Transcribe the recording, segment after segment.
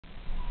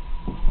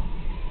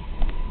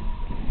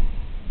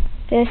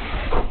This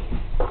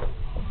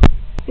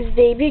is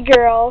baby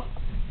girl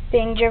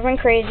being driven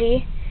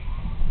crazy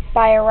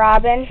by a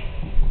robin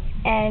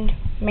and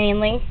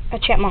mainly a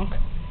chipmunk.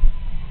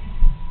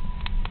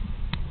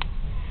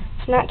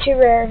 It's not too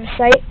rare of a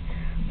sight.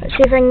 Let's see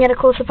if I can get a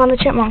close-up on the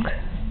chipmunk.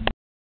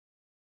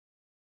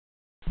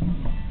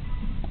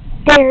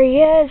 There he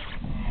is,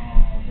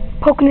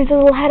 poking his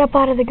little head up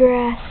out of the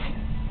grass.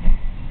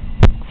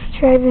 It's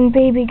driving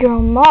baby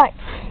girl nuts.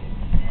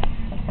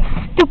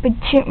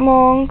 Stupid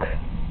chipmunk.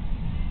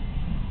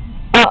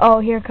 Uh-oh,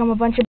 here come a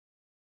bunch of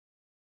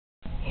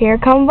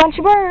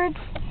birds.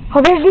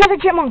 Oh, there's another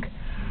chipmunk.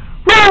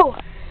 Whoa!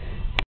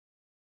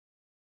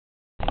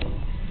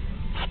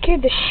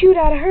 Scared the shoot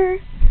out of her.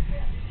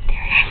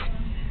 There it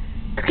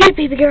is. Go get it,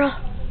 baby girl.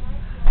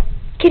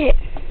 Get it.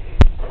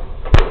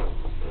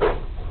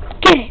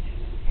 Get it.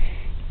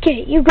 Get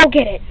it. You go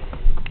get it.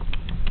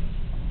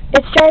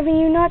 It's driving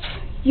you nuts.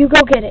 You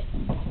go get it.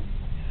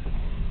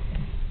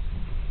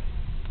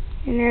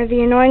 And there are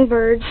the annoying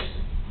birds.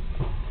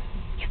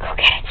 You go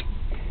get it.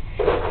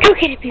 Go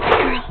get it, baby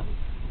girl.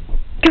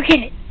 Go get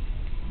it.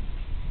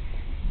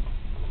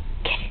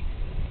 Get it.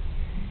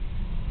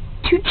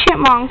 2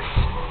 chipmunks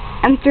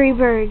and 3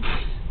 birds.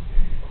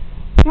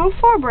 No,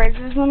 4 birds.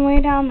 There's one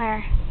way down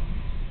there.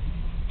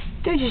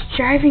 They're just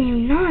driving you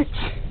nuts.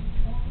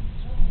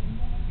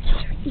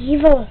 So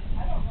evil.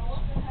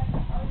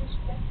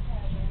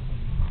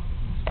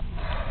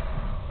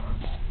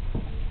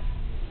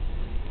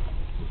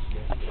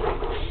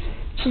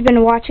 She's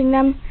been watching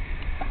them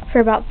for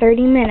about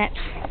 30 minutes.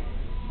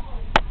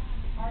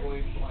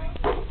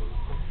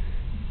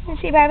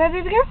 Say bye-bye,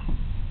 baby girl.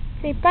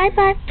 Say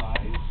bye-bye.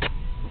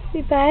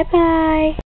 Say bye-bye.